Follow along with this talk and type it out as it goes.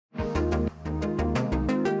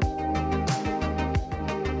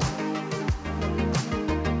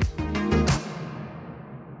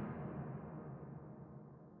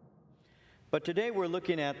But today we're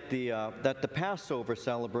looking at the Passover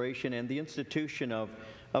celebration and the institution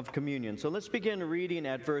of communion. So let's begin reading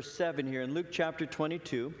at verse 7 here in Luke chapter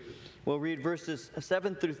 22. We'll read verses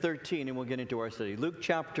 7 through 13 and we'll get into our study. Luke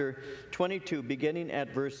chapter 22, beginning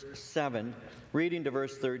at verse 7, reading to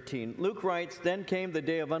verse 13. Luke writes, "Then came the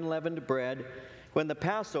day of unleavened bread, when the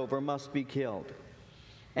Passover must be killed.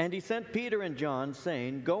 And he sent Peter and John,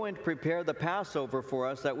 saying, 'Go and prepare the Passover for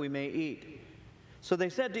us, that we may eat.' So they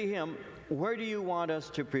said to him, 'Where do you want us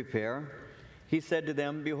to prepare?' He said to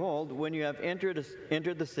them, 'Behold, when you have entered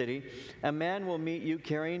the city, a man will meet you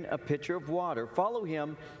carrying a pitcher of water. Follow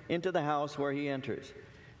him into the house where he enters.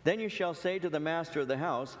 Then you shall say to the master of the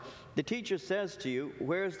house, "The teacher says to you,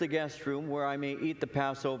 where is the guest room where I may eat the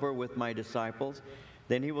Passover with my disciples?"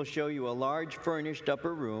 Then he will show you a large furnished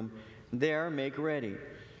upper room. There make ready.'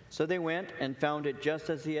 So they went and found it just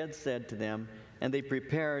as he had said to them, and they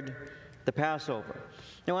prepared the Passover."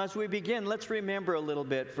 Now, as we begin, let's remember a little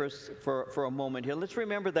bit for a moment here. Let's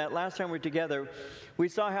remember that last time we were together, we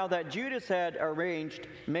saw how that Judas had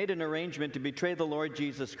made an arrangement to betray the Lord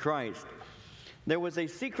Jesus Christ. There was a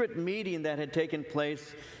secret meeting that had taken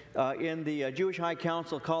place in the Jewish High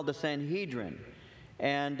Council called the Sanhedrin.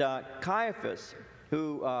 And Caiaphas,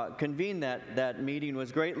 who convened that meeting,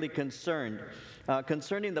 was greatly concerned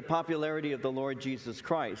concerning the popularity of the Lord Jesus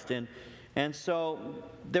Christ. And so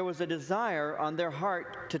there was a desire on their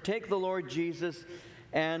heart to take the Lord Jesus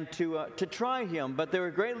and to try him. But they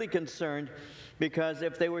were greatly concerned because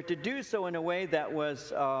if they were to do so in a way that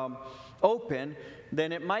was open,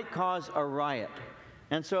 then it might cause a riot.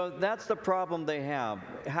 And so that's the problem they have.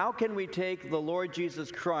 How can we take the Lord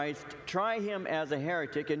Jesus Christ, try him as a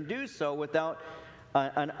heretic, and do so without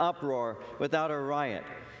an uproar, without a riot?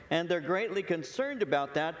 And they're greatly concerned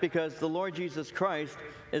about that because the Lord Jesus Christ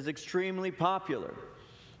is extremely popular.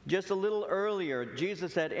 Just a little earlier,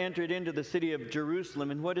 Jesus had entered into the city of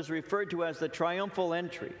Jerusalem in what is referred to as the triumphal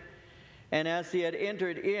entry. And as he had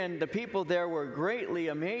entered in, the people there were greatly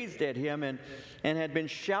amazed at him and had been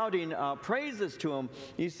shouting praises to him.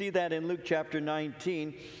 You see that in Luke chapter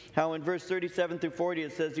 19, how in verse 37 through 40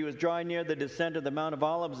 it says, "He was drawing near the descent of the Mount of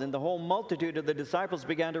Olives, and the whole multitude of the disciples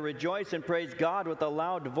began to rejoice and praise God with a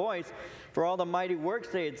loud voice for all the mighty works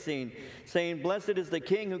they had seen, saying, 'Blessed is the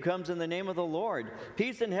King who comes in the name of the Lord.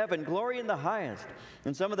 Peace in heaven, glory in the highest.'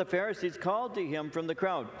 And some of the Pharisees called to him from the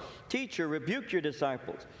crowd, 'Teacher, rebuke your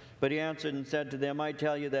disciples.' But he answered and said to them, 'I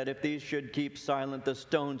tell you that if these should keep silent, the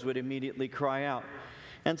stones would immediately cry out.'"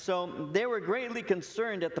 And so they were greatly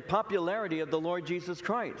concerned at the popularity of the Lord Jesus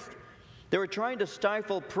Christ. They were trying to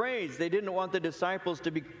stifle praise. They didn't want the disciples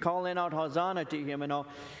to be calling out Hosanna to him and all,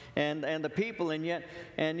 and the people, and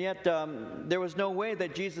yet there was no way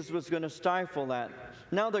that Jesus was going to stifle that.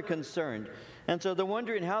 Now they're concerned. And so they're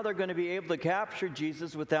wondering how they're going to be able to capture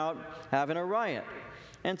Jesus without having a riot.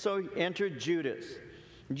 And so entered Judas.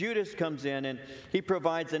 Judas comes in and he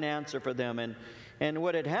provides an answer for them. And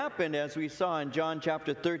what had happened, as we saw in John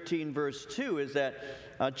chapter 13, verse 2, is that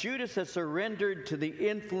Judas has surrendered to the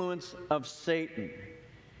influence of Satan.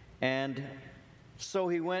 And so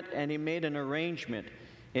he went and he made an arrangement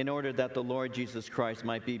in order that the Lord Jesus Christ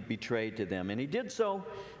might be betrayed to them. And he did so,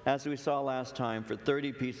 as we saw last time, for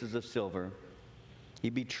 30 pieces of silver. He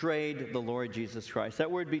betrayed the Lord Jesus Christ. That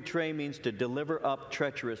word betray means to deliver up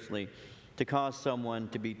treacherously, to cause someone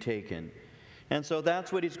to be taken. And so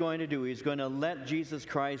that's what he's going to do. He's going to let Jesus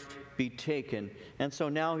Christ be taken. And so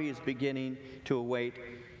now he is beginning to await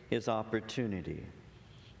his opportunity.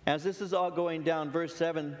 As this is all going down, verse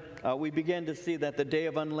 7, we begin to see that the day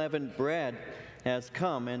of unleavened bread has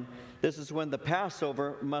come, and this is when the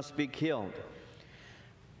Passover must be killed.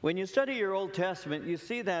 When you study your Old Testament, you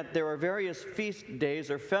see that there are various feast days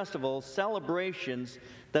or festivals, celebrations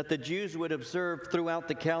that the Jews would observe throughout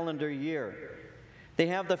the calendar year. They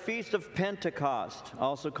have the Feast of Pentecost,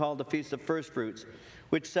 also called the Feast of First Fruits,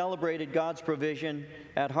 which celebrated God's provision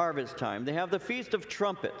at harvest time. They have the Feast of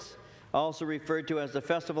Trumpets, also referred to as the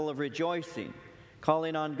Festival of Rejoicing,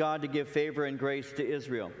 calling on God to give favor and grace to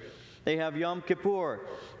Israel. They have Yom Kippur,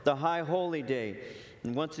 the High Holy Day.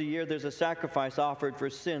 And once a year there's a sacrifice offered for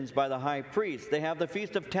sins by the high priest. They have the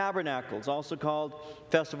Feast of Tabernacles, also called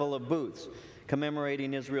Festival of Booths,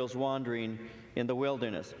 commemorating Israel's wandering in the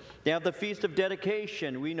wilderness. They have the Feast of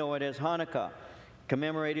Dedication. We know it as Hanukkah,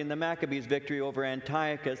 commemorating the Maccabees' victory over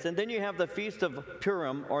Antiochus. And then you have the Feast of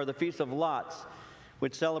Purim, or the Feast of Lots,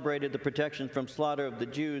 which celebrated the protection from slaughter of the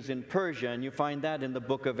Jews in Persia, and you find that in the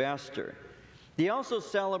book of Esther. They also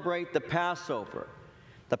celebrate the Passover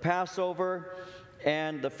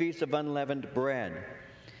and the Feast of Unleavened Bread.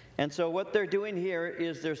 And so what they're doing here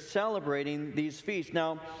is they're celebrating these feasts.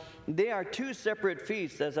 Now, they are two separate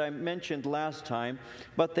feasts, as I mentioned last time,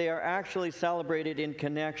 but they are actually celebrated in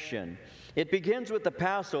connection. It begins with the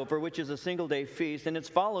Passover, which is a single-day feast, and it's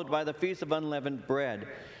followed by the Feast of Unleavened Bread.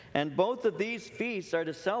 And both of these feasts are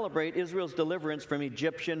to celebrate Israel's deliverance from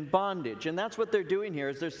Egyptian bondage. And that's what they're doing here,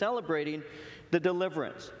 is they're celebrating the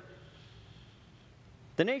deliverance.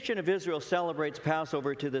 The nation of Israel celebrates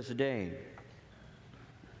Passover to this day.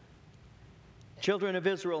 Children of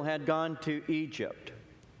Israel had gone to Egypt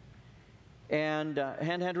and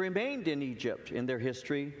had remained in Egypt in their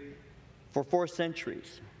history for 4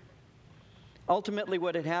 centuries. Ultimately,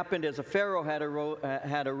 what had happened is a Pharaoh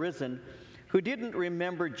had arisen who didn't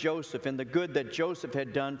remember Joseph and the good that Joseph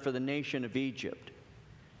had done for the nation of Egypt.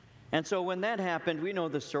 And so when that happened, we know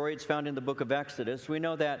the story. It's found in the book of Exodus. We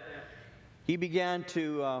know that he began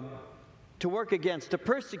to work against, to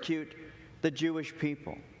persecute the Jewish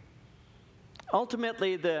people.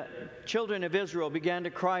 Ultimately, the children of Israel began to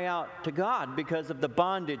cry out to God because of the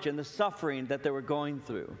bondage and the suffering that they were going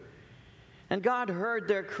through. And God heard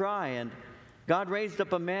their cry, and God raised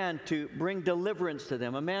up a man to bring deliverance to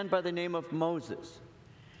them, a man by the name of Moses.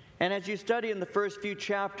 And as you study in the first few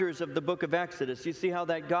chapters of the book of Exodus, you see how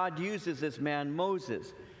that God uses this man,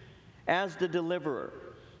 Moses, as the deliverer.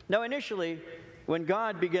 Now, initially, when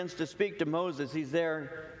God begins to speak to Moses, he's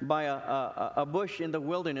there by a bush in the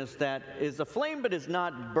wilderness that is aflame but is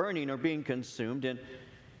not burning or being consumed.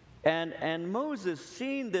 And Moses,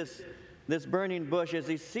 seeing this burning bush, as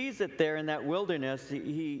he sees it there in that wilderness,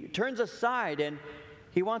 he turns aside and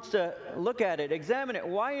he wants to look at it, examine it.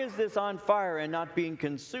 Why is this on fire and not being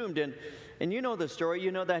consumed? And you know the story.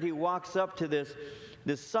 You know that he walks up to this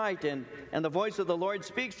site, and the voice of the Lord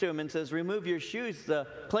speaks to him and says, remove your shoes. The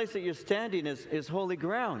place that you're standing is holy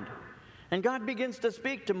ground. And God begins to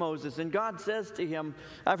speak to Moses, and God says to him,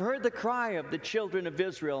 I've heard the cry of the children of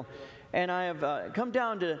Israel, and I have come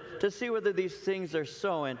down to see whether these things are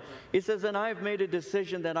so. And he says, and I've made a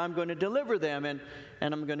decision that I'm going to deliver them, and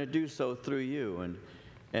I'm going to do so through you.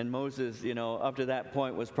 And Moses, up to that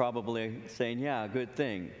point was probably saying, yeah, good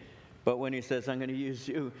thing. But when he says, I'm going to use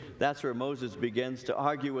you, that's where Moses begins to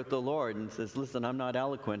argue with the Lord and says, listen, I'm not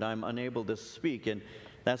eloquent. I'm unable to speak. And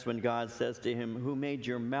that's when God says to him, who made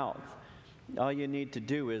your mouth? All you need to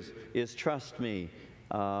do is trust me.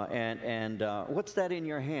 What's that in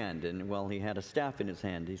your hand? And, well, he had a staff in his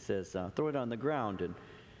hand. He says, throw it on the ground.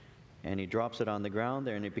 And he drops it on the ground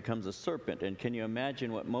there, and it becomes a serpent. And can you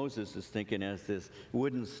imagine what Moses is thinking as this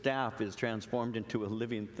wooden staff is transformed into a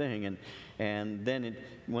living thing? And then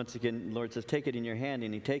once again, the Lord says, take it in your hand.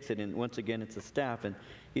 And he takes it, and once again, it's a staff. And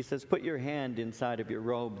he says, put your hand inside of your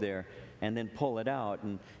robe there, and then pull it out.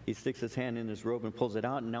 And he sticks his hand in his robe and pulls it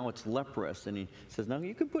out, and now it's leprous. And he says, no,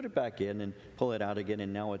 you can put it back in and pull it out again,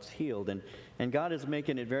 and now it's healed. And God is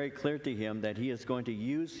making it very clear to him that he is going to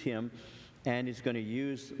use him, and he's going to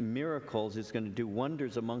use miracles. He's going to do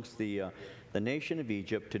wonders amongst the nation of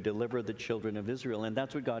Egypt to deliver the children of Israel. And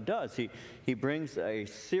that's what God does. He brings a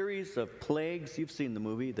series of plagues. You've seen the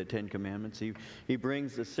movie, The 10 Commandments. He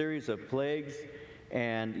brings a series of plagues,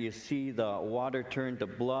 and you see the water turn to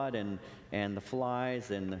blood, and the flies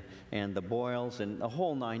and the boils and the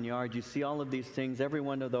whole 9 yards. You see all of these things. Every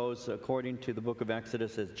one of those, according to the book of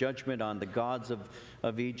Exodus, is judgment on the gods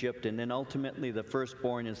of Egypt. And then ultimately the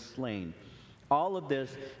firstborn is slain. All of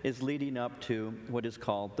this is leading up to what is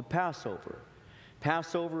called the Passover.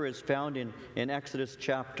 Passover is found in Exodus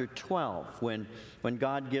chapter 12 when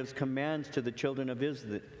God gives commands to the children of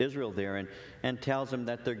Israel there and tells them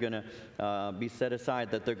that they're going to be set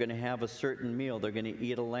aside, that they're going to have a certain meal. They're going to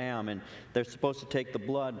eat a lamb, and they're supposed to take the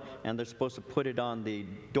blood and they're supposed to put it on the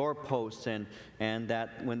doorposts, and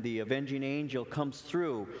that when the avenging angel comes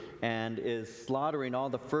through and is slaughtering all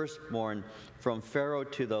the firstborn from Pharaoh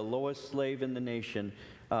to the lowest slave in the nation,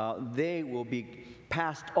 they will be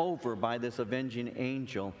passed over by this avenging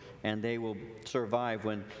angel, and they will survive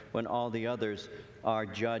when all the others are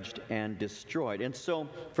judged and destroyed. And so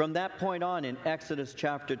from that point on in Exodus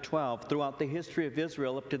chapter 12, throughout the history of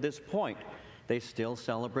Israel up to this point, they still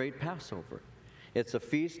celebrate Passover. It's a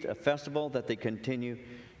feast, a festival that they continue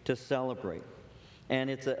to celebrate. And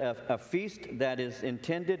it's a feast that is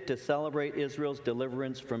intended to celebrate Israel's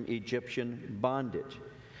deliverance from Egyptian bondage.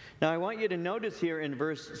 Now, I want you to notice here in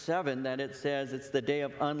verse 7 that it says it's the day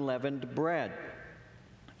of unleavened bread.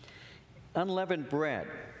 Unleavened bread.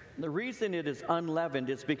 The reason it is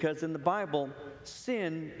unleavened is because in the Bible,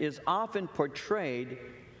 sin is often portrayed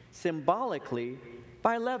symbolically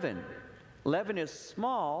by leaven. Leaven is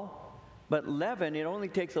small, but leaven, it only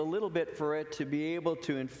takes a little bit for it to be able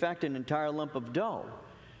to infect an entire lump of dough.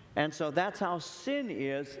 And so that's how sin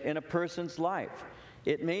is in a person's life.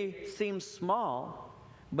 It may seem small,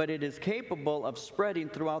 but it is capable of spreading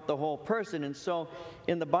throughout the whole person. And so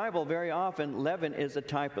in the Bible, very often, leaven is a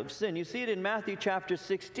type of sin. You see it in Matthew chapter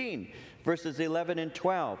 16, verses 11 and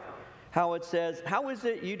 12, how it says, "How is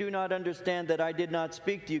it you do not understand that I did not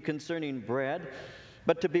speak to you concerning bread,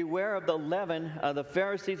 but to beware of the leaven of the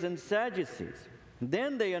Pharisees and Sadducees?"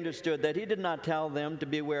 Then they understood that he did not tell them to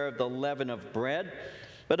beware of the leaven of bread,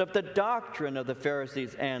 but of the doctrine of the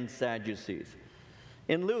Pharisees and Sadducees.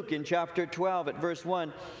 In Luke, in chapter 12, at verse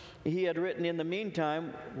 1, he had written, "In the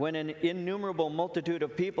meantime, when an innumerable multitude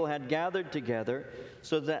of people had gathered together,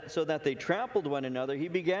 so that they trampled one another, he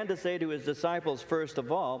began to say to his disciples, first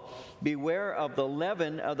of all, beware of the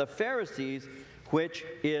leaven of the Pharisees, which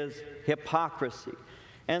is hypocrisy."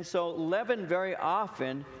 And so leaven very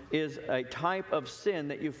often is a type of sin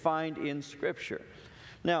that you find in Scripture.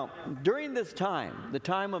 Now, during this time, the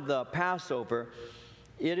time of the Passover,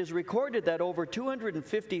 it is recorded that over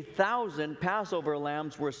 250,000 Passover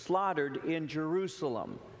lambs were slaughtered in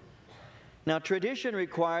Jerusalem. Now, tradition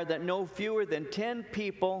required that no fewer than 10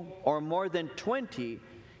 people or more than 20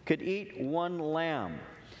 could eat one lamb.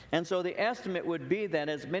 And so the estimate would be that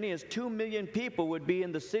as many as 2 million people would be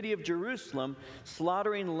in the city of Jerusalem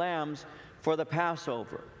slaughtering lambs for the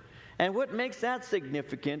Passover. And what makes that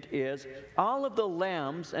significant is all of the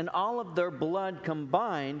lambs and all of their blood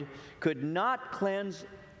combined could not cleanse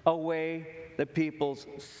away the people's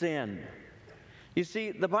sin. You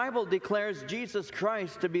see, the Bible declares Jesus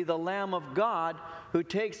Christ to be the Lamb of God who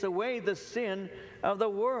takes away the sin of the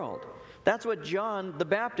world. That's what John the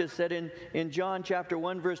Baptist said in John chapter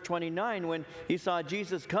 1, verse 29, when he saw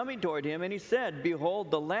Jesus coming toward him, and he said,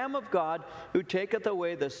 "Behold, the Lamb of God who taketh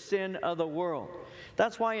away the sin of the world."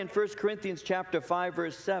 That's why in 1 Corinthians chapter 5,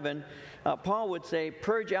 verse 7, Paul would say,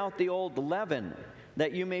 "Purge out the old leaven,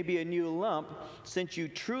 that you may be a new lump, since you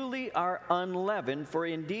truly are unleavened. For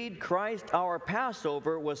indeed Christ our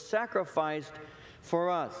Passover was sacrificed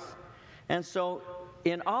for us." And so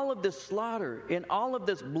in all of this slaughter, in all of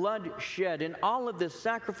this blood shed, in all of this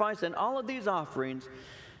sacrifice, and all of these offerings,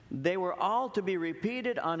 they were all to be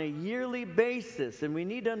repeated on a yearly basis. And we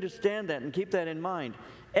need to understand that and keep that in mind.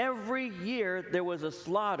 Every year there was a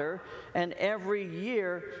slaughter, and every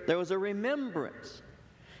year there was a remembrance.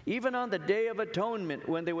 Even on the Day of Atonement,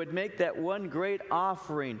 when they would make that one great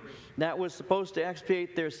offering that was supposed to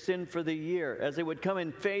expiate their sin for the year, as they would come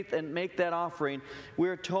in faith and make that offering,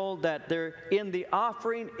 we're told that there in the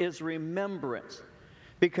offering is remembrance.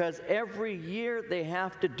 Because every year they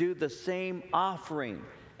have to do the same offering.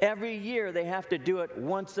 Every year they have to do it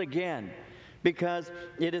once again. Because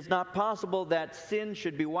it is not possible that sin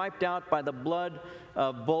should be wiped out by the blood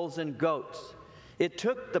of bulls and goats. It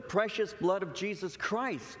took the precious blood of Jesus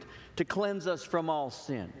Christ to cleanse us from all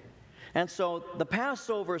sin. And so the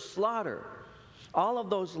Passover slaughter, all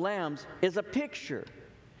of those lambs, is a picture.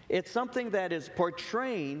 It's something that is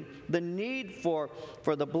portraying the need for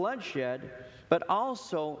the bloodshed, but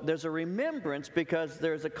also there's a remembrance, because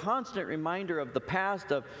there's a constant reminder of the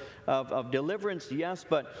past, of deliverance, yes,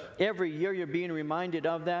 but every year you're being reminded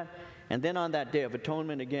of that. And then on that Day of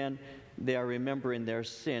Atonement again, they are remembering their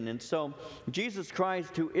sin. And so Jesus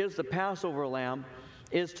Christ, who is the Passover lamb,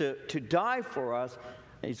 is to die for us.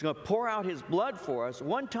 He's going to pour out his blood for us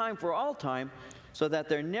one time for all time, so that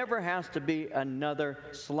there never has to be another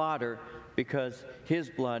slaughter, because his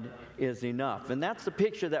blood is enough. And that's the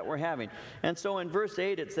picture that we're having. And so in verse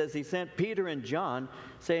 8 it says, he sent Peter and John,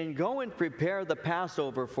 saying, "Go and prepare the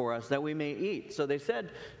Passover for us, that we may eat." So they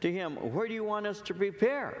said to him, "Where do you want us to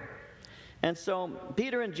prepare?" And so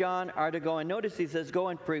Peter and John are to go, and notice he says, "Go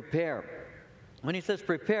and prepare." When he says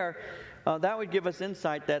prepare, that would give us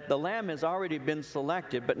insight that the lamb has already been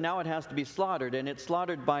selected, but now it has to be slaughtered, and it's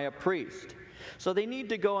slaughtered by a priest. So they need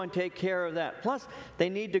to go and take care of that. Plus, they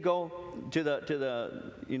need to go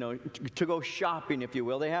to go shopping, if you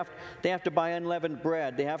will. They have to buy unleavened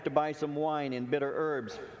bread. They have to buy some wine and bitter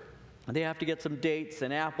herbs. They have to get some dates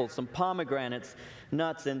and apples, some pomegranates,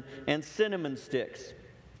 nuts, and cinnamon sticks.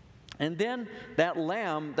 And then that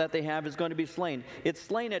lamb that they have is going to be slain. It's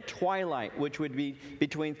slain at twilight, which would be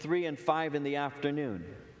between 3 and 5 in the afternoon.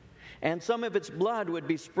 And some of its blood would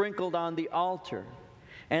be sprinkled on the altar.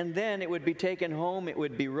 And then it would be taken home. It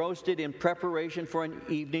would be roasted in preparation for an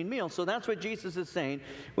evening meal. So that's what Jesus is saying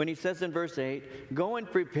when he says in verse 8, "Go and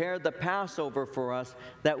prepare the Passover for us,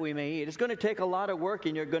 that we may eat." It's going to take a lot of work,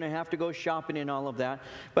 and you're going to have to go shopping and all of that.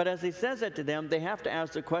 But as he says that to them, they have to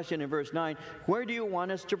ask the question in verse 9, "Where do you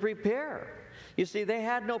want us to prepare?" You see, they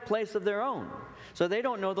had no place of their own, so they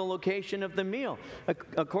don't know the location of the meal.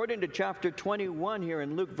 According to chapter 21 here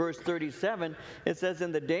in Luke verse 37, it says,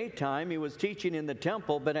 in the daytime he was teaching in the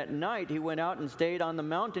temple, but at night he went out and stayed on the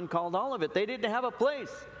mountain called Olivet. They didn't have a place.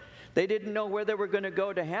 They didn't know where they were going to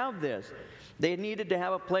go to have this. They needed to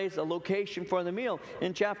have a place, a location for the meal.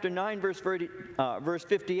 In chapter 9, verse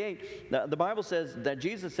 58, the Bible says that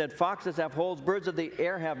Jesus said, foxes have holes, birds of the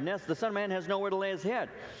air have nests. The Son of Man has nowhere to lay his head.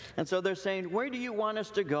 And so they're saying, where do you want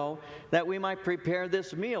us to go that we might prepare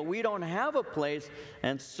this meal? We don't have a place,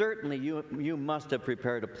 and certainly you must have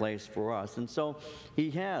prepared a place for us. And so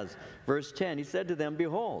he has. Verse 10, he said to them,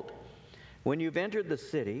 behold, when you've entered the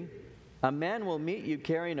city, a man will meet you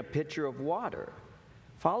carrying a pitcher of water.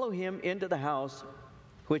 Follow him into the house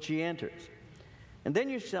which he enters. And then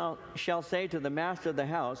you shall say to the master of the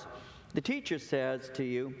house, the teacher says to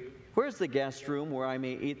you, where's the guest room where I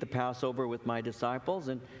may eat the Passover with my disciples?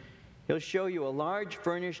 And he'll show you a large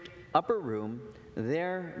furnished upper room.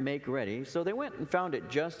 There make ready. So they went and found it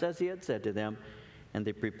just as he had said to them, and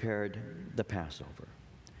they prepared the Passover.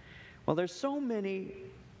 Well, there's so many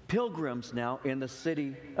pilgrims now in the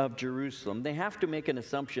city of Jerusalem. They have to make an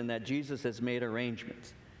assumption that Jesus has made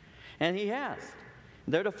arrangements. And he has.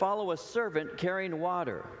 They're to follow a servant carrying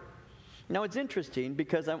water. Now it's interesting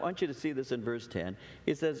because I want you to see this in verse 10.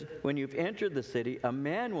 It says, when you've entered the city, a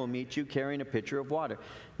man will meet you carrying a pitcher of water.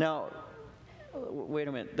 Now, wait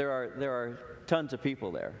a minute. There are tons of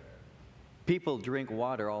people there. People drink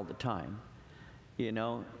water all the time. You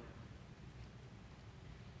know,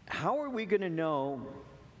 how are we going to know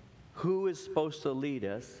who is supposed to lead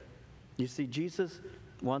us? You see, Jesus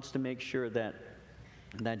wants to make sure that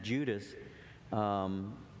Judas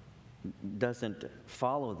doesn't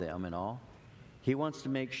follow them and all. He wants to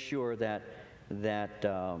make sure that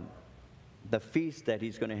the feast that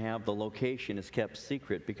he's going to have, the location, is kept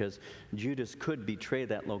secret, because Judas could betray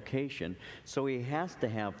that location. So he has to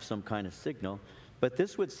have some kind of signal. But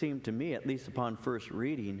this would seem to me, at least upon first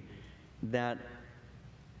reading, that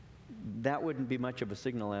wouldn't be much of a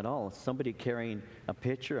signal at all. Somebody carrying a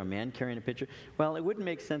pitcher, a man carrying a pitcher. Well, it wouldn't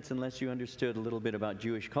make sense unless you understood a little bit about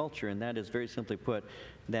Jewish culture, and that is, very simply put,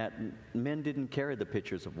 that men didn't carry the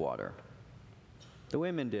pitchers of water. The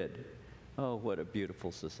women did. Oh, what a beautiful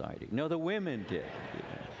society. No, the women did.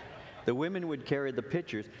 The women would carry the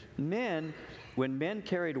pitchers. Men, when men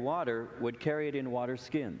carried water, would carry it in water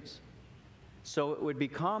skins. So it would be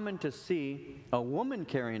common to see a woman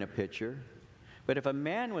carrying a pitcher, but if a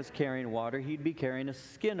man was carrying water, he'd be carrying a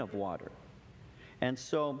skin of water. And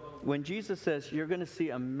so when Jesus says you're going to see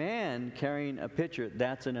a man carrying a pitcher,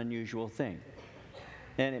 that's an unusual thing.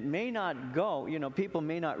 And it may not go, people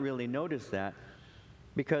may not really notice that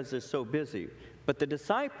because they're so busy. But the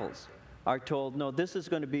disciples are told, no, this is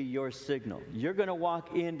going to be your signal. You're going to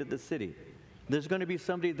walk into the city. There's going to be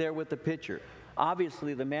somebody there with the pitcher.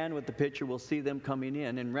 Obviously, the man with the pitcher will see them coming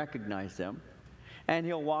in and recognize them, and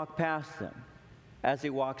he'll walk past them. As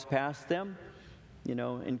he walks past them,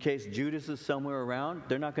 in case Judas is somewhere around,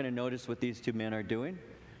 they're not going to notice what these two men are doing.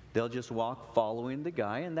 They'll just walk following the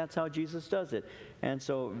guy, and that's how Jesus does it. And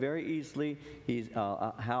so very easily, he's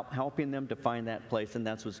helping them to find that place, and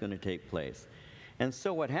that's what's going to take place. And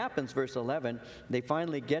so what happens, verse 11, they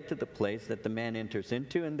finally get to the place that the man enters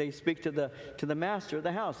into, and they speak to the master of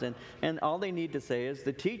the house. And all they need to say is,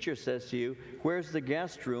 the teacher says to you, where's the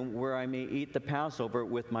guest room where I may eat the Passover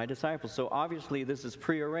with my disciples? So obviously this is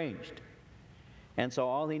prearranged. And so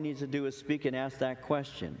all he needs to do is speak and ask that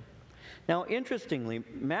question. Now, interestingly,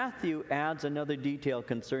 Matthew adds another detail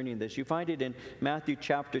concerning this. You find it in Matthew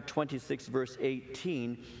chapter 26, verse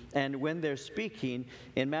 18. And when they're speaking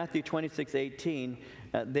in Matthew 26, 18,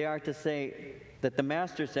 they are to say that the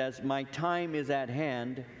master says, my time is at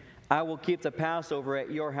hand. I will keep the Passover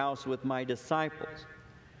at your house with my disciples.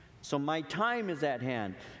 So my time is at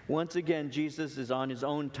hand. Once again, Jesus is on his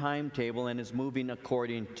own timetable and is moving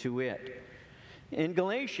according to it. In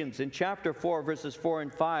Galatians, in chapter 4, verses 4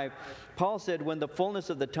 and 5, Paul said, when the fullness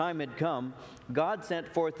of the time had come, God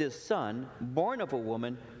sent forth his Son, born of a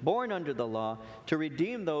woman, born under the law, to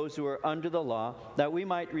redeem those who are under the law, that we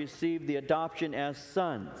might receive the adoption as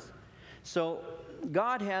sons. So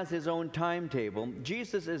God has his own timetable.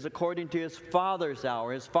 Jesus is according to his Father's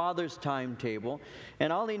hour, his Father's timetable.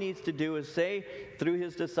 And all he needs to do is say through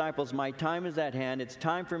his disciples, my time is at hand. It's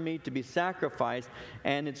time for me to be sacrificed,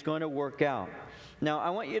 and it's going to work out. Now,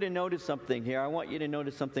 I want you to notice something here. I want you to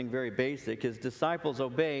notice something very basic. His disciples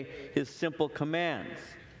obey his simple commands.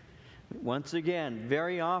 Once again,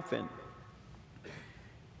 very often,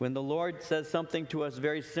 when the Lord says something to us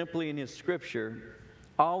very simply in his Scripture,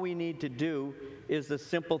 all we need to do is the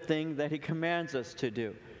simple thing that he commands us to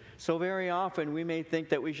do. So very often we may think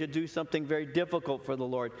that we should do something very difficult for the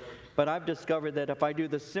Lord. But I've discovered that if I do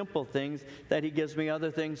the simple things, that He gives me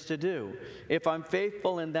other things to do. If I'm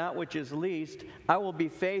faithful in that which is least, I will be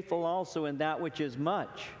faithful also in that which is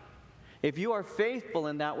much. If you are faithful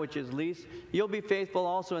in that which is least, you'll be faithful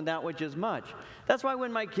also in that which is much. That's why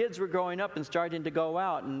when my kids were growing up and starting to go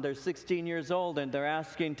out, and they're 16 years old, and they're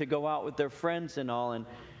asking to go out with their friends and all,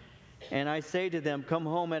 and I say to them, come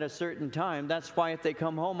home at a certain time. That's why if they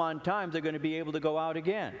come home on time, they're going to be able to go out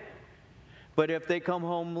again. But if they come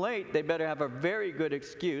home late, they better have a very good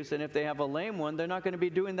excuse. And if they have a lame one, they're not going to be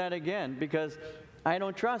doing that again, because I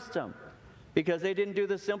don't trust them, because they didn't do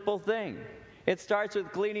the simple thing. It starts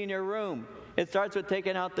with cleaning your room. It starts with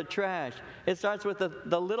taking out the trash. It starts with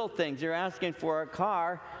the little things. You're asking for a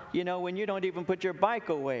car, when you don't even put your bike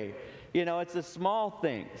away. It's the small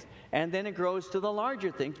things. And then it grows to the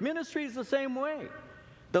larger things. Ministry is the same way.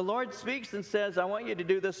 The Lord speaks and says, I want you to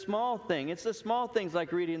do the small thing. It's the small things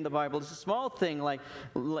like reading the Bible. It's the small thing like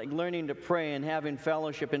learning to pray and having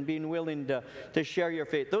fellowship and being willing to share your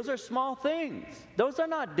faith. Those are small things. Those are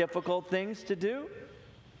not difficult things to do.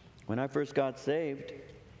 When I first got saved,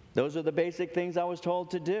 those are the basic things I was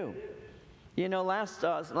told to do. Last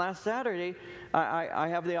Saturday, I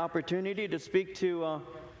have the opportunity to speak to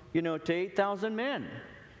 8,000 men.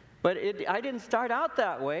 But I didn't start out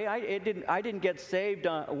that way. I didn't get saved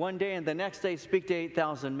one day and the next day speak to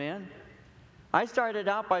 8,000 men. I started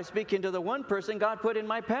out by speaking to the one person God put in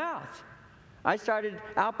my path. I started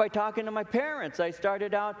out by talking to my parents. I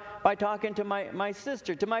started out by talking to my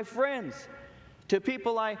sister, to my friends, to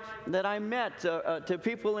people that I met, to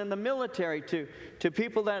people in the military, to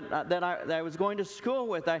people that I was going to school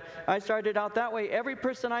with. I started out that way. Every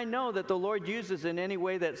person I know that the Lord uses in any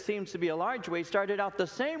way that seems to be a large way started out the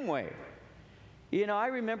same way. I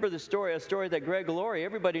remember a story that Greg Laurie,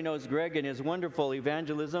 everybody knows Greg and his wonderful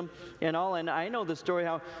evangelism and all, and I know the story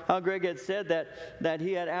how Greg had said that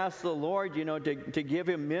he had asked the Lord, to give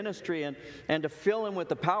him ministry and to fill him with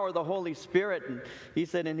the power of the Holy Spirit. And he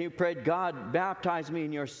said, and he prayed, God, baptize me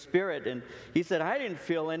in your Spirit. And he said, I didn't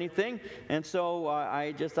feel anything, and so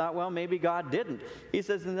I just thought, well, maybe God didn't. He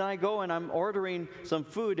says, and then I go and I'm ordering some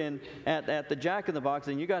food at the Jack in the Box,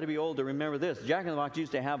 and you got to be old to remember this. Jack in the Box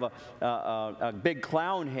used to have a big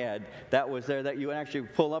clown head that was there that you would actually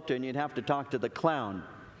pull up to, and you'd have to talk to the clown.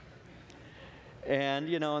 And,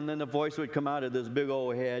 and then the voice would come out of this big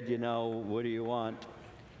old head, what do you want?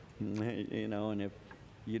 And if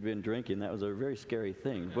you'd been drinking, that was a very scary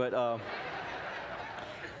thing. But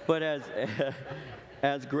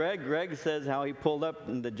as Greg says how he pulled up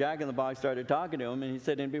and the Jack in the Box started talking to him, and he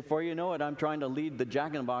said, and before you know it, I'm trying to lead the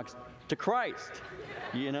Jack in the Box to Christ.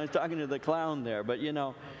 He's talking to the clown there. But,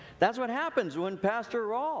 that's what happens when Pastor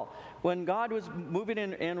Raul, when God was moving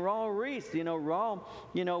in Raul Reese, Raul,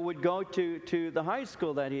 would go to the high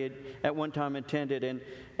school that he had at one time attended,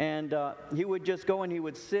 and he would just go and he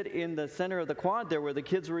would sit in the center of the quad there where the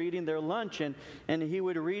kids were eating their lunch, and he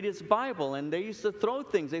would read his Bible, and they used to throw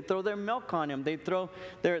things. They'd throw their milk on him. They'd throw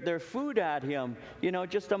their food at him,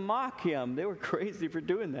 just to mock him. They were crazy for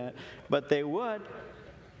doing that, but they would.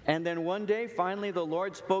 And then one day, finally, the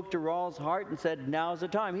Lord spoke to Raul's heart and said, now's the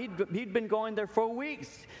time. He'd been going there for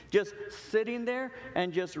weeks, just sitting there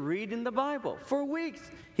and just reading the Bible for weeks.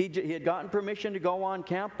 He had gotten permission to go on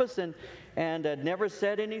campus and had never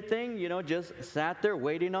said anything, just sat there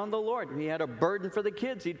waiting on the Lord. He had a burden for the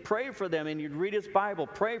kids. He'd pray for them, and he'd read his Bible,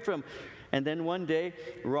 pray for them. And then one day,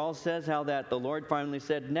 Raul says how that the Lord finally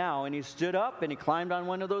said, now. And he stood up and he climbed on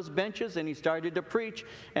one of those benches and he started to preach.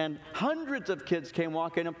 And hundreds of kids came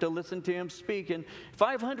walking up to listen to him speak. And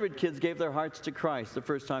 500 kids gave their hearts to Christ the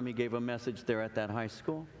first time he gave a message there at that high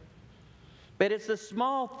school. But it's the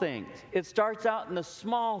small things. It starts out in the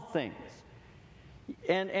small things.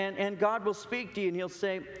 And God will speak to you and He'll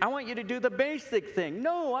say, I want you to do the basic thing.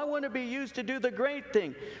 No, I want to be used to do the great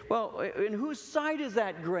thing. Well, in whose sight is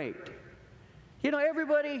that great?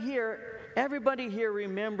 Everybody here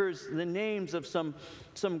remembers the names of some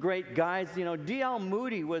great guys. D.L.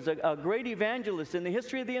 Moody was a great evangelist in the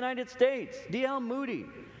history of the United States. D.L. Moody,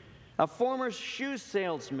 a former shoe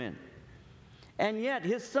salesman. And yet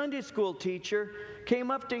his Sunday school teacher came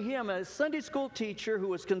up to him, a Sunday school teacher who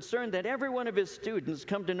was concerned that every one of his students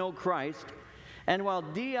come to know Christ. And while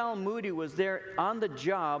D.L. Moody was there on the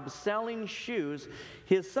job selling shoes,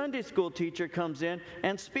 his Sunday school teacher comes in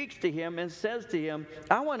and speaks to him and says to him,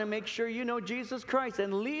 I want to make sure you know Jesus Christ,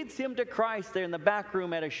 and leads him to Christ there in the back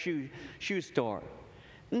room at a shoe store.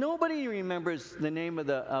 Nobody remembers the name of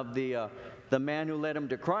the man who led him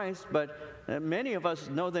to Christ, but many of us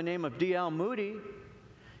know the name of D.L. Moody.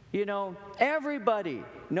 Everybody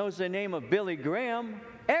knows the name of Billy Graham.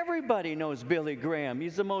 Everybody knows Billy Graham.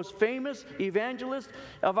 He's the most famous evangelist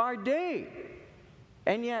of our day.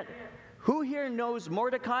 And yet, who here knows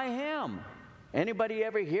Mordecai Ham? Anybody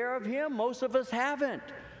ever hear of him? Most of us haven't.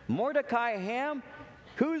 Mordecai Ham,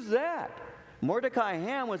 who's that? Mordecai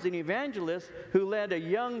Ham was an evangelist who led a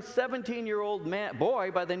young 17-year-old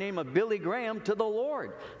boy by the name of Billy Graham to the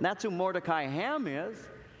Lord. And that's who Mordecai Ham is.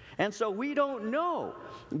 And so we don't know.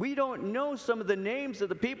 We don't know some of the names of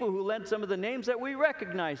the people who led some of the names that we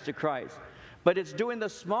recognize to Christ. But it's doing the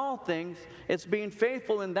small things. It's being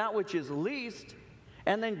faithful in that which is least.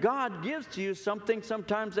 And then God gives to you something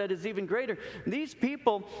sometimes that is even greater. These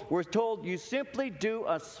people were told, you simply do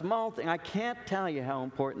a small thing. I can't tell you how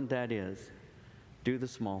important that is. Do the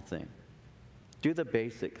small thing. Do the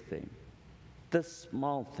basic thing. The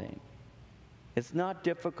small thing. It's not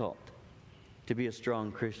difficult to be a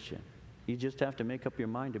strong Christian. You just have to make up your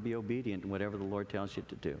mind to be obedient in whatever the Lord tells you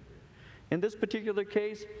to do. In this particular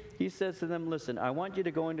case, he says to them, listen, I want you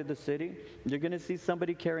to go into the city. You're going to see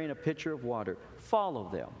somebody carrying a pitcher of water. Follow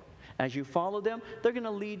them. As you follow them, they're going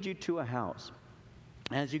to lead you to a house.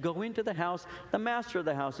 As you go into the house, the master of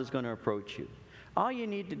the house is going to approach you. All you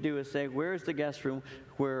need to do is say, where's the guest room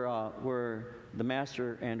where the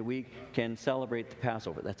master and we can celebrate the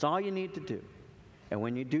Passover? That's all you need to do. And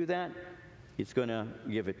when you do that, he's going to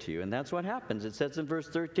give it to you. And that's what happens. It says in verse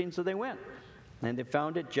 13, so they went. And they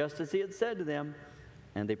found it just as he had said to them,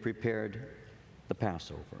 and they prepared the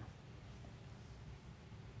Passover.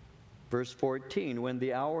 Verse 14, when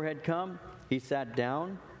the hour had come, he sat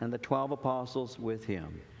down, and the 12 apostles with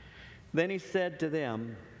him. Then he said to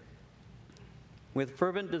them, with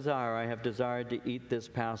fervent desire I have desired to eat this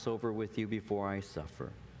Passover with you before I suffer.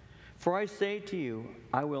 For I say to you,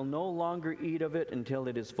 I will no longer eat of it until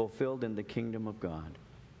it is fulfilled in the kingdom of God.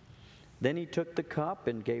 Then he took the cup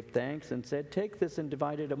and gave thanks and said, take this and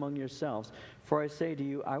divide it among yourselves. For I say to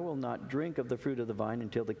you, I will not drink of the fruit of the vine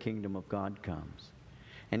until the kingdom of God comes.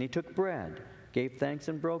 And he took bread, gave thanks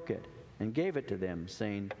and broke it, and gave it to them,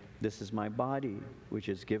 saying, this is my body, which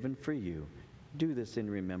is given for you. Do this in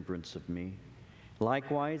remembrance of me.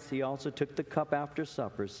 Likewise, he also took the cup after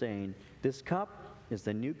supper, saying, this cup is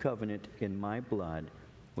the new covenant in my blood,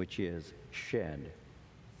 which is shed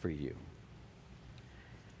for you.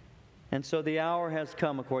 And so the hour has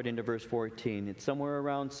come, according to verse 14. It's somewhere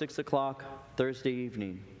around 6 o'clock Thursday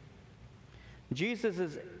evening. Jesus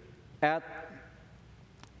is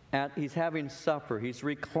he's having supper. He's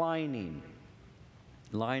reclining,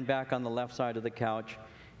 lying back on the left side of the couch.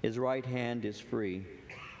 His right hand is free.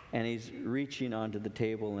 And he's reaching onto the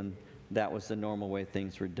table, and that was the normal way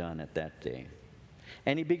things were done at that day.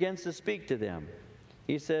 And he begins to speak to them.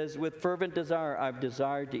 He says, with fervent desire, I've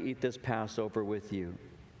desired to eat this Passover with you.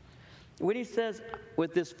 When he says,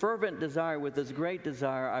 with this fervent desire, with this great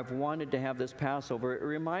desire, I've wanted to have this Passover, it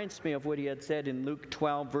reminds me of what he had said in Luke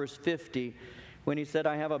 12, verse 50, when he said,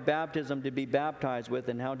 I have a baptism to be baptized with,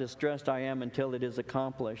 and how distressed I am until it is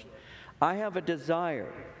accomplished. I have a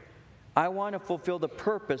desire. I want to fulfill the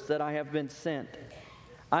purpose that I have been sent.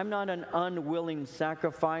 I'm not an unwilling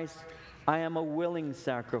sacrifice. I am a willing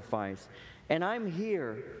sacrifice. And I'm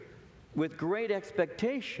here with great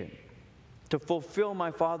expectation to fulfill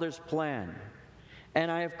my Father's plan.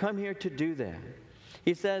 And I have come here to do that.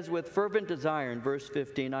 He says, with fervent desire in verse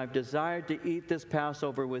 15, I've desired to eat this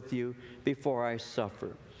Passover with you before I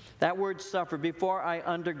suffer. That word suffer, before I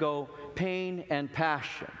undergo pain and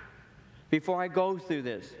passion, before I go through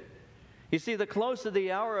this. You see, the closer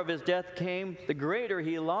the hour of his death came, the greater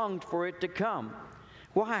he longed for it to come.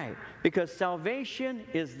 Why? Because salvation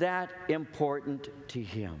is that important to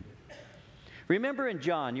him. Remember in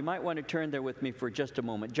John, you might want to turn there with me for just a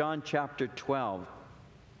moment, John chapter 12.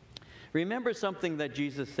 Remember something that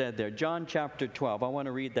Jesus said there, John chapter 12. I want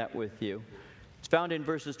to read that with you. It's found in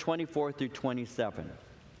verses 24 through 27.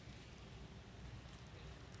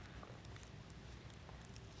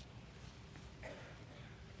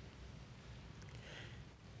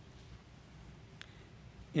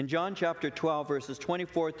 In John chapter 12, verses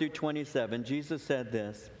 24 through 27, Jesus said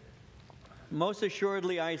this, most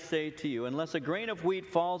assuredly I say to you, unless a grain of wheat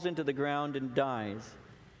falls into the ground and dies,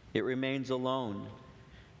 it remains alone.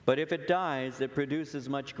 But if it dies, it produces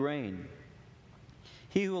much grain.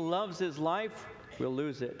 He who loves his life will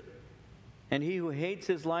lose it, and he who hates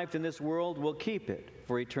his life in this world will keep it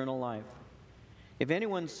for eternal life. If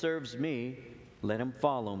anyone serves me, let him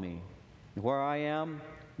follow me. Where I am,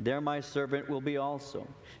 there my servant will be also.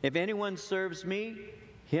 If anyone serves me,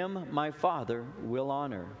 him my Father will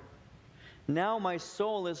honor. Now my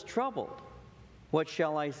soul is troubled. What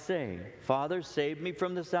shall I say? Father, save me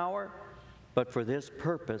from this hour? But for this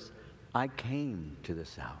purpose I came to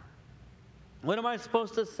this hour. What am I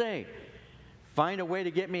supposed to say? Find a way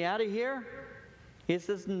to get me out of here? He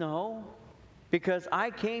says, no, because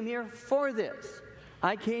I came here for this.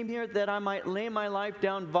 I came here that I might lay my life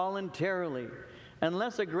down voluntarily.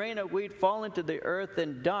 Unless a grain of wheat fall into the earth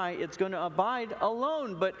and die, it's going to abide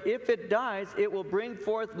alone. But if it dies, it will bring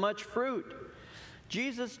forth much fruit.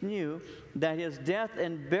 Jesus knew that his death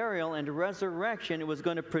and burial and resurrection was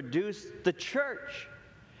going to produce the church.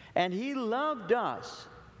 And he loved us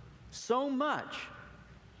so much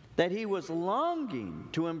that he was longing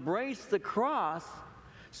to embrace the cross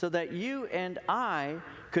so that you and I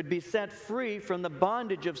could be set free from the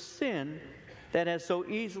bondage of sin that has so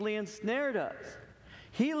easily ensnared us.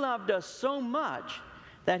 He loved us so much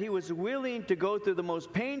that he was willing to go through the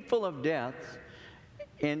most painful of deaths,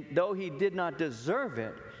 and though he did not deserve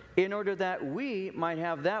it, in order that we might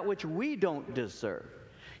have that which we don't deserve.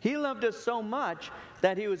 He loved us so much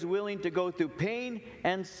that he was willing to go through pain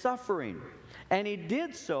and suffering. And he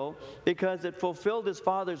did so because it fulfilled his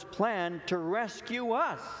Father's plan to rescue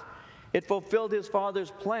us. It fulfilled his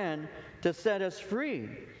Father's plan to set us free.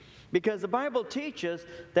 Because the Bible teaches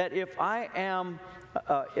that if I am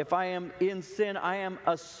in sin, I am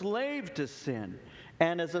a slave to sin.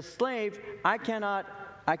 And as a slave, I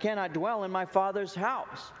cannot dwell in my Father's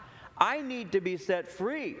house. I need to be set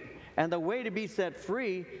free. And the way to be set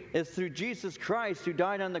free is through Jesus Christ, who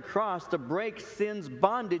died on the cross to break sin's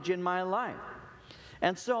bondage in my life.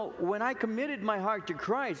 And so when I committed my heart to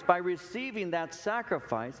Christ by receiving that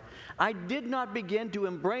sacrifice, I did not begin to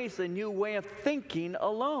embrace a new way of thinking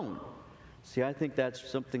alone. See, I think that's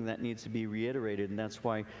something that needs to be reiterated, and that's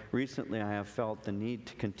why recently I have felt the need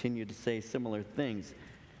to continue to say similar things.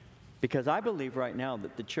 Because I believe right now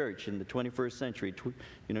that the church in the 21st century,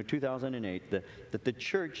 2008, that the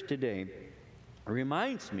church today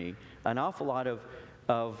reminds me an awful lot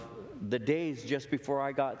of the days just before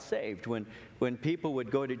I got saved, when people would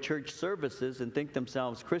go to church services and think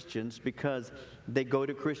themselves Christians because they go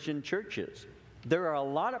to Christian churches. There are a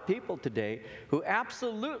lot of people today who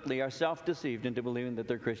absolutely are self-deceived into believing that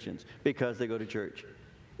they're Christians because they go to church.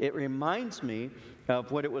 It reminds me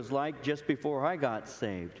of what it was like just before I got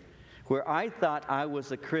saved, where I thought I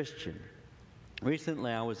was a Christian.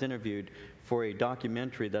 Recently, I was interviewed for a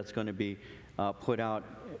documentary that's going to be put out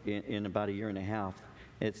in about a year and a half.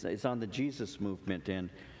 It's on the Jesus movement,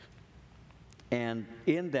 and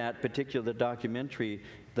in that particular documentary,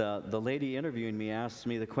 the lady interviewing me asked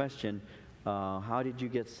me the question, how did you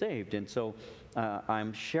get saved? And so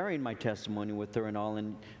I'm sharing my testimony with her and all,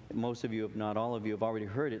 and most of you, if not all of you, have already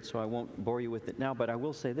heard it, so I won't bore you with it now, but I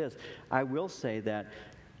will say this. I will say that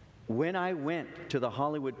when I went to the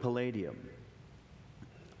Hollywood Palladium,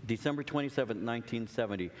 December 27,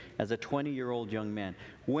 1970, as a 20-year-old young man,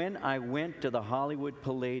 when I went to the Hollywood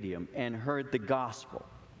Palladium and heard the gospel,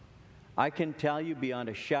 I can tell you beyond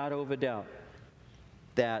a shadow of a doubt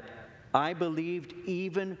that I believed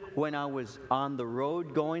even when I was on the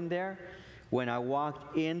road going there, when I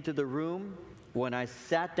walked into the room, when I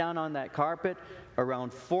sat down on that carpet,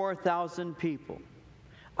 around 4,000 people.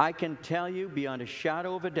 I can tell you beyond a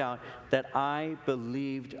shadow of a doubt that I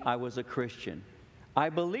believed I was a Christian. I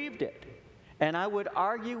believed it. And I would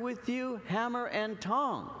argue with you hammer and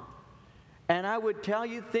tong. And I would tell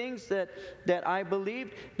you things that I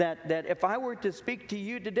believed that if I were to speak to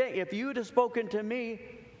you today, if you had spoken to me,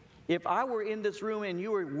 if I were in this room and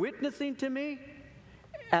you were witnessing to me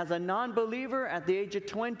as a non-believer at the age of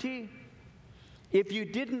 20, if you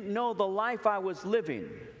didn't know the life I was living,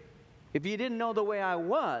 if you didn't know the way I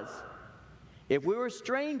was, if we were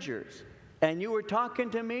strangers and you were talking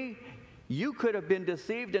to me, you could have been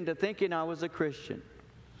deceived into thinking I was a Christian.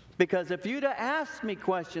 Because if you'd have asked me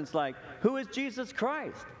questions like, who is Jesus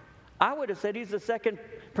Christ? I would have said he's the second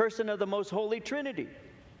person of the most holy Trinity.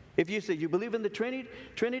 If you said, you believe in the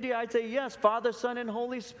Trinity, I'd say, yes, Father, Son, and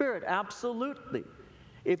Holy Spirit, absolutely.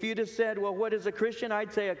 If you'd have said, well, what is a Christian?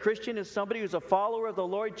 I'd say a Christian is somebody who's a follower of the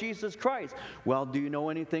Lord Jesus Christ. Well, do you know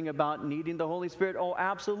anything about needing the Holy Spirit? Oh,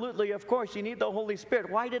 absolutely, of course, you need the Holy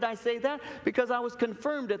Spirit. Why did I say that? Because I was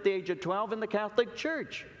confirmed at the age of 12 in the Catholic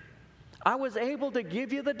Church. I was able to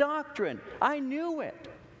give you the doctrine. I knew it.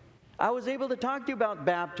 I was able to talk to you about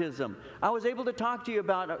baptism. I was able to talk to you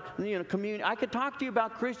about communion. I could talk to you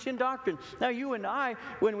about Christian doctrine. Now, you and I,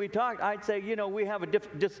 when we talked, I'd say, we have a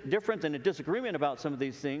difference and a disagreement about some of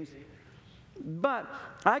these things. But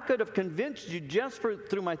I could have convinced you just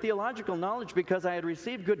through my theological knowledge, because I had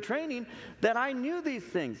received good training, that I knew these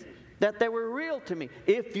things, that they were real to me.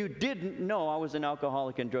 If you didn't know I was an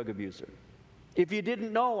alcoholic and drug abuser, if you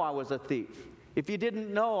didn't know I was a thief, if you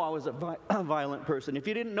didn't know I was a violent person, if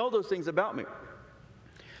you didn't know those things about me,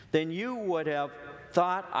 then you would have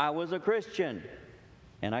thought I was a Christian.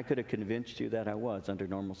 And I could have convinced you that I was under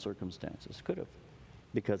normal circumstances. Could have.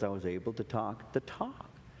 Because I was able to talk the talk.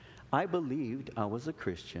 I believed I was a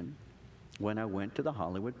Christian when I went to the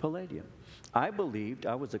Hollywood Palladium. I believed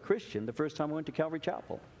I was a Christian the first time I went to Calvary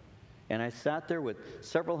Chapel. And I sat there with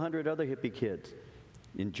several hundred other hippie kids,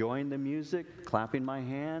 enjoying the music, clapping my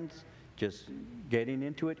hands, just getting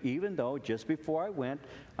into it, even though just before I went,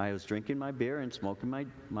 I was drinking my beer and smoking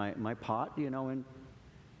my pot, you know, and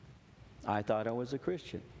I thought I was a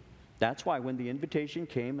Christian. That's why when the invitation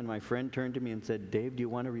came and my friend turned to me and said, Dave, do you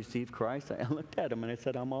want to receive Christ? I looked at him and I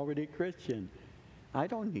said, I'm already a Christian. I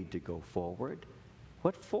don't need to go forward.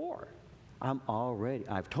 What for?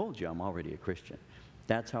 I've told you I'm already a Christian.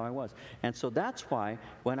 That's how I was. And so that's why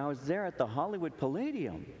when I was there at the Hollywood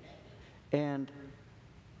Palladium and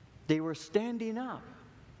they were standing up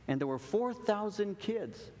and there were 4,000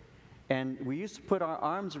 kids and we used to put our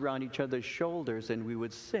arms around each other's shoulders and we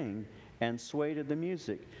would sing and sway to the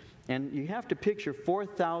music. And you have to picture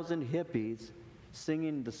 4,000 hippies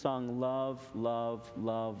singing the song, love, love,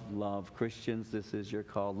 love, love. Christians, this is your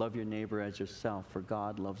call. Love your neighbor as yourself, for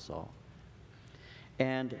God loves all.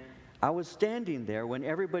 And I was standing there when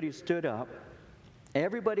everybody stood up.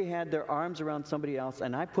 Everybody had their arms around somebody else,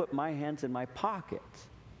 and I put my hands in my pockets.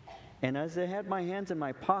 And as I had my hands in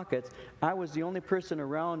my pockets, I was the only person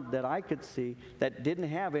around that I could see that didn't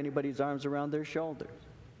have anybody's arms around their shoulders.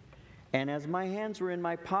 And as my hands were in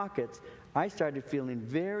my pockets, I started feeling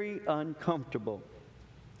very uncomfortable.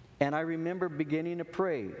 And I remember beginning to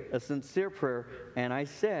pray, a sincere prayer, and I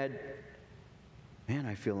said, man,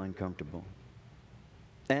 I feel uncomfortable.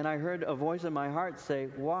 And I heard a voice in my heart say,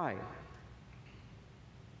 why?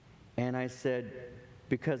 And I said,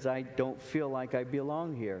 because I don't feel like I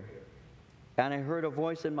belong here. And I heard a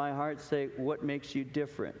voice in my heart say, what makes you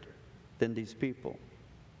different than these people?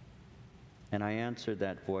 And I answered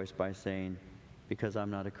that voice by saying, because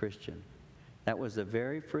I'm not a Christian. That was the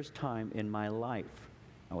very first time in my life,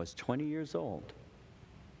 I was 20 years old,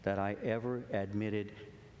 that I ever admitted,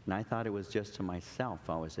 and I thought it was just to myself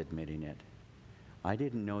I was admitting it. I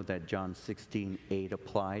didn't know that John 16:8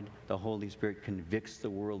 applied. The Holy Spirit convicts the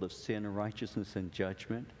world of sin, righteousness, and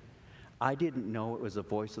judgment. I didn't know it was the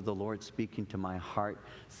voice of the Lord speaking to my heart,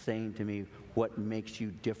 saying to me, what makes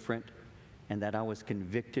you different? And that I was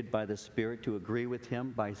convicted by the Spirit to agree with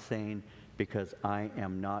him by saying, because I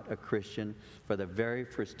am not a Christian, for the very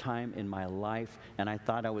first time in my life, and I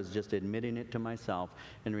thought I was just admitting it to myself.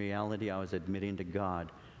 In reality, I was admitting to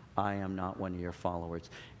God, I am not one of your followers.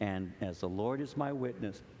 And as the Lord is my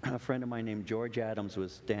witness, a friend of mine named George Adams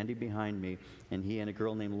was standing behind me, and he and a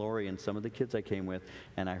girl named Lori and some of the kids I came with,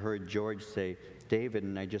 and I heard George say, David,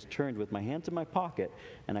 and I just turned with my hands in my pocket,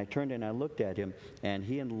 and I turned and I looked at him, and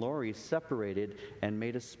he and Lori separated and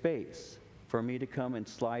made a space for me to come and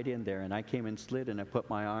slide in there. And I came and slid, and I put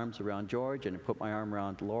my arms around George, and I put my arm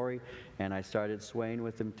around Lori, and I started swaying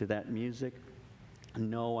with him to that music.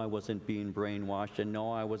 No, I wasn't being brainwashed, and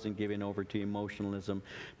no, I wasn't giving over to emotionalism.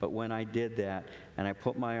 But when I did that, and I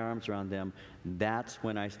put my arms around them, that's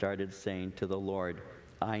when I started saying to the Lord,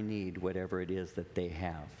 I need whatever it is that they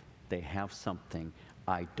have. They have something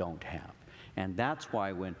I don't have. And that's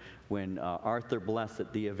why when Arthur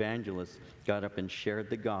Blessed, the evangelist, got up and shared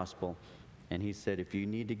the gospel, and he said, if you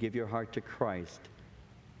need to give your heart to Christ,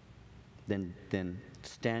 then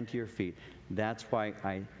stand to your feet. That's why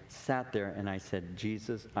I sat there and I said,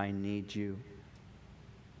 Jesus, I need you.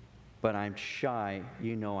 But I'm shy.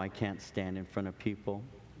 You know I can't stand in front of people.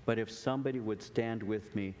 But if somebody would stand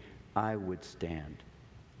with me, I would stand.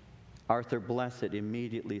 Arthur Blessed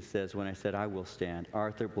immediately says, when I said I will stand,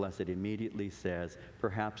 Arthur Blessed immediately says,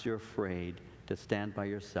 perhaps you're afraid to stand by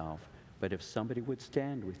yourself, but if somebody would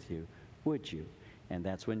stand with you, would you? And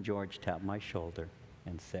that's when George tapped my shoulder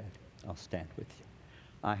and said, I'll stand with you.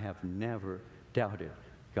 I have never doubted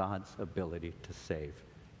God's ability to save,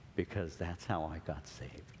 because that's how I got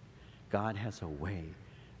saved. God has a way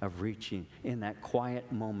of reaching in that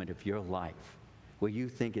quiet moment of your life where you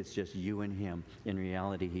think it's just you and him. In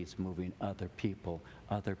reality, he's moving other people,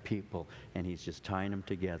 and he's just tying them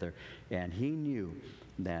together. And he knew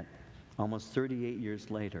that almost 38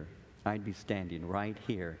 years later, I'd be standing right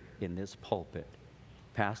here in this pulpit,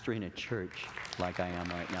 pastoring a church like I am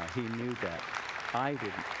right now. He knew that. I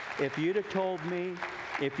didn't. If you'd have told me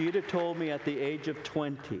at the age of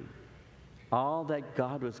 20 all that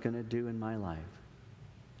God was going to do in my life,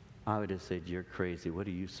 I would have said, you're crazy. What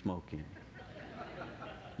are you smoking?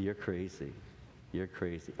 You're crazy. You're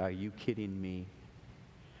crazy. Are you kidding me?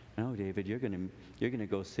 No, David, you're going to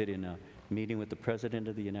go sit in a meeting with the President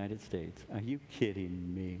of the United States. Are you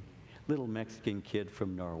kidding me? Little Mexican kid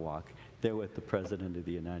from Norwalk, there with the President of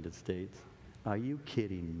the United States. Are you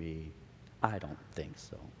kidding me? I don't think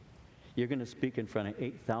so. You're going to speak in front of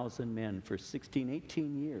 8,000 men for 16,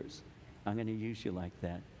 18 years. I'm going to use you like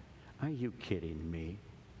that. Are you kidding me?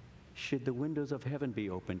 Should the windows of heaven be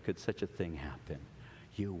open, could such a thing happen?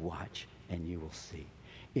 You watch and you will see.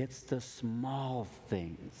 It's the small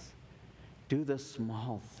things. Do the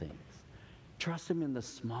small things. Trust him in the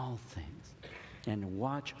small things. And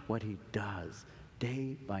watch what he does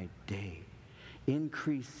day by day,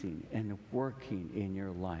 increasing and working in your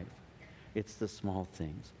life. It's the small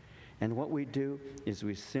things. And what we do is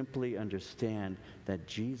we simply understand that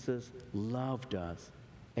Jesus loved us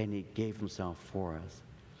and he gave himself for us.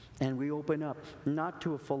 And we open up, not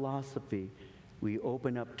to a philosophy, we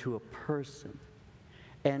open up to a person.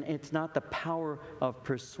 And it's not the power of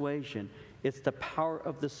persuasion, it's the power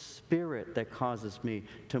of the Spirit that causes me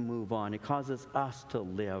to move on. It causes us to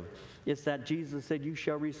live. It's that Jesus said, you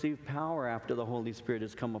shall receive power after the Holy Spirit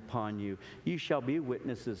has come upon you. You shall be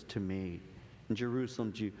witnesses to me. In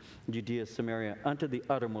Jerusalem, Judea, Samaria, unto the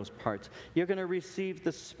uttermost parts. You're going to receive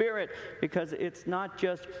the Spirit, because it's not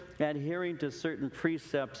just adhering to certain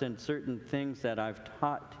precepts and certain things that I've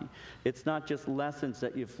taught you. It's not just lessons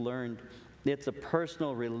that you've learned. It's a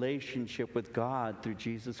personal relationship with God through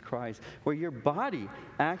Jesus Christ, where your body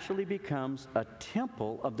actually becomes a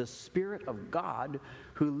temple of the Spirit of God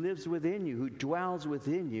who lives within you, who dwells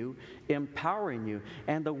within you, empowering you.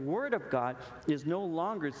 And the Word of God is no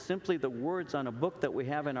longer simply the words on a book that we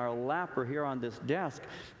have in our lap or here on this desk,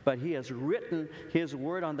 but he has written his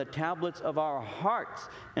Word on the tablets of our hearts.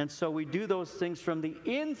 And so we do those things from the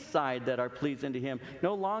inside that are pleasing to him.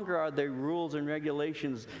 No longer are they rules and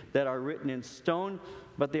regulations that are written in stone,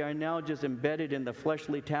 but they are now just embedded in the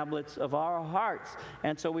fleshly tablets of our hearts.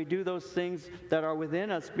 And so we do those things that are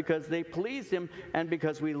within us because they please him and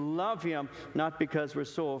because we love him, not because we're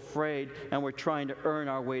so afraid and we're trying to earn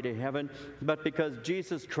our way to heaven, but because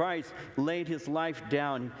Jesus Christ laid his life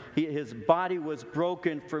down. His body was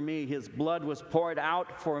broken for me. His blood was poured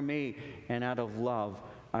out for me. And out of love,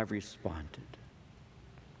 I've responded.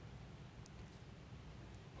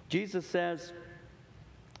 Jesus says,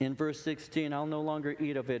 in verse 16, I'll no longer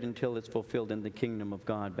eat of it until it's fulfilled in the kingdom of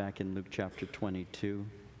God, back in Luke chapter 22.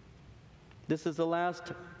 This is the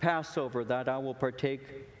last Passover that I will partake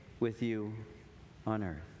with you on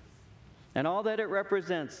earth. And all that it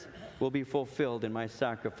represents will be fulfilled in my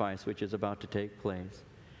sacrifice, which is about to take place.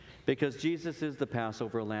 Because Jesus is the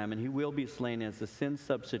Passover lamb, and he will be slain as the sin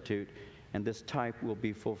substitute, and this type will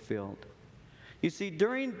be fulfilled. You see,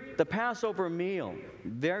 during the Passover meal,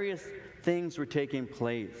 various things were taking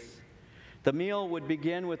place. The meal would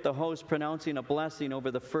begin with the host pronouncing a blessing over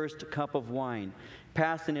the first cup of wine,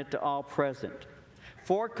 passing it to all present.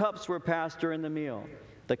 4 cups were passed during the meal: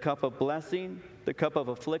 the cup of blessing, the cup of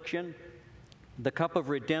affliction, the cup of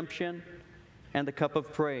redemption, and the cup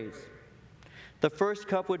of praise. The first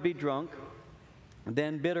cup would be drunk,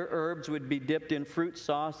 then bitter herbs would be dipped in fruit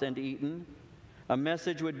sauce and eaten. A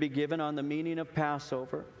message would be given on the meaning of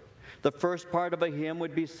Passover. The first part of a hymn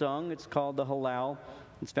would be sung. It's called the Hallel.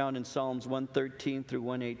 It's found in Psalms 113 through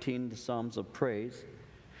 118, the Psalms of praise.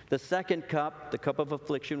 The second cup, the cup of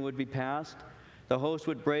affliction, would be passed. The host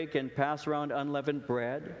would break and pass around unleavened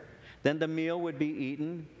bread. Then the meal would be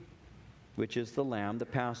eaten, which is the lamb, the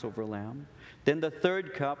Passover lamb. Then the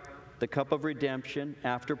third cup, the cup of redemption,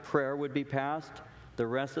 after prayer, would be passed. The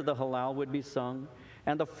rest of the Hallel would be sung.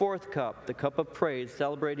 And the fourth cup, the cup of praise,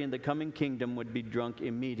 celebrating the coming kingdom, would be drunk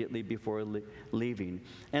immediately before leaving.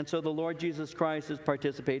 And so the Lord Jesus Christ is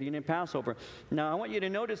participating in Passover. Now, I want you to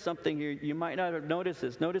notice something here. You might not have noticed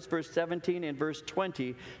this. Notice verse 17 and verse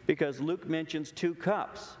 20, because Luke mentions 2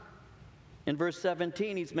 cups. In verse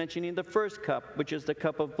 17, he's mentioning the first cup, which is the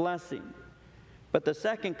cup of blessing. But the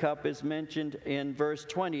second cup is mentioned in verse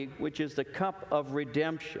 20, which is the cup of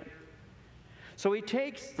redemption. So he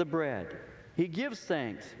takes the bread. He gives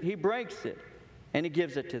thanks, he breaks it, and he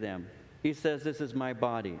gives it to them. He says, this is my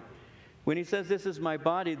body. When he says, this is my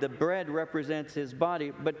body, the bread represents his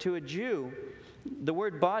body, but to a Jew, the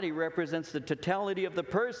word body represents the totality of the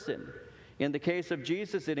person. In the case of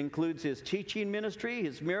Jesus, it includes his teaching ministry,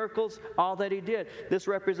 his miracles, all that he did. This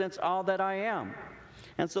represents all that I am.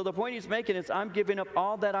 And so the point he's making is, I'm giving up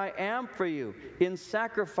all that I am for you in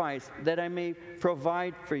sacrifice that I may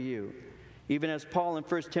provide for you. Even as Paul in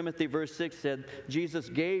 1 Timothy verse 6 said, Jesus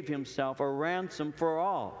gave himself a ransom for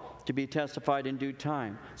all to be testified in due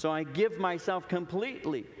time. So I give myself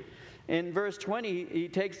completely. In verse 20, he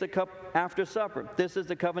takes the cup after supper. This is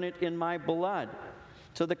the covenant in my blood.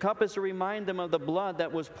 So the cup is to remind them of the blood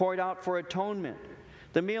that was poured out for atonement.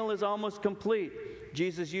 The meal is almost complete.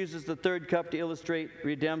 Jesus uses the third cup to illustrate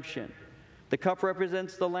redemption. The cup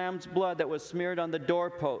represents the Lamb's blood that was smeared on the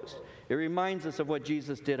doorpost. It reminds us of what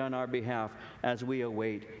Jesus did on our behalf as we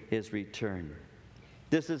await his return.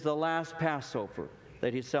 This is the last Passover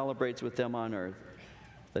that he celebrates with them on earth.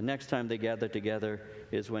 The next time they gather together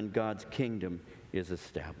is when God's kingdom is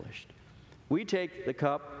established. We take the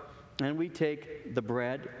cup and we take the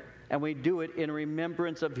bread and we do it in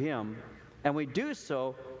remembrance of him, and we do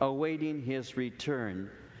so awaiting his return.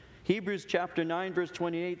 Hebrews chapter 9 verse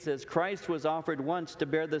 28 says, Christ was offered once to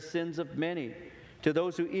bear the sins of many. To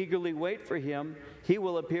those who eagerly wait for him, he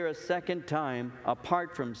will appear a second time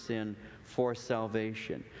apart from sin for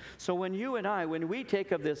salvation. So when you and I, when we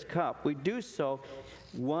take of this cup, we do so,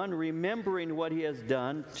 one, remembering what he has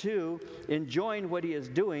done, two, enjoying what he is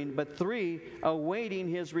doing, but three, awaiting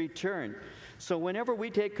his return. So whenever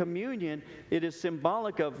we take communion, it is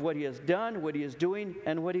symbolic of what he has done, what he is doing,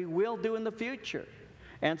 and what he will do in the future.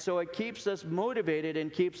 And so it keeps us motivated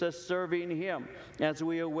and keeps us serving him as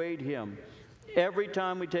we await him. Every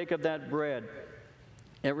time we take of that bread,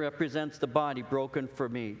 it represents the body broken for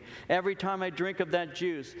me. Every time I drink of that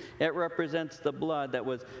juice, it represents the blood that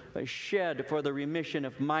was shed for the remission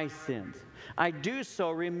of my sins. I do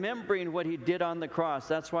so remembering what he did on the cross.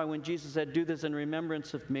 That's why when Jesus said, do this in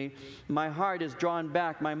remembrance of me, my heart is drawn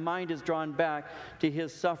back, my mind is drawn back to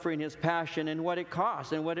his suffering, his passion, and what it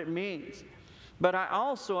costs and what it means. But I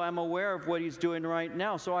also am aware of what he's doing right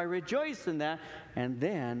now, so I rejoice in that, and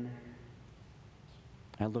then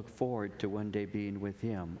I look forward to one day being with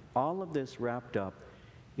him. All of this wrapped up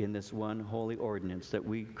in this one holy ordinance that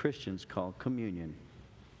we Christians call communion,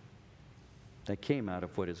 that came out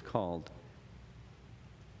of what is called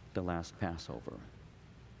the last Passover.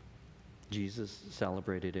 Jesus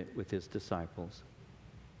celebrated it with his disciples,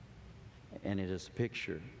 and it is a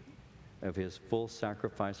picture of his full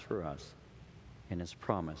sacrifice for us and his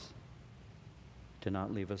promise to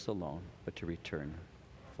not leave us alone, but to return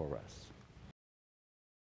for us.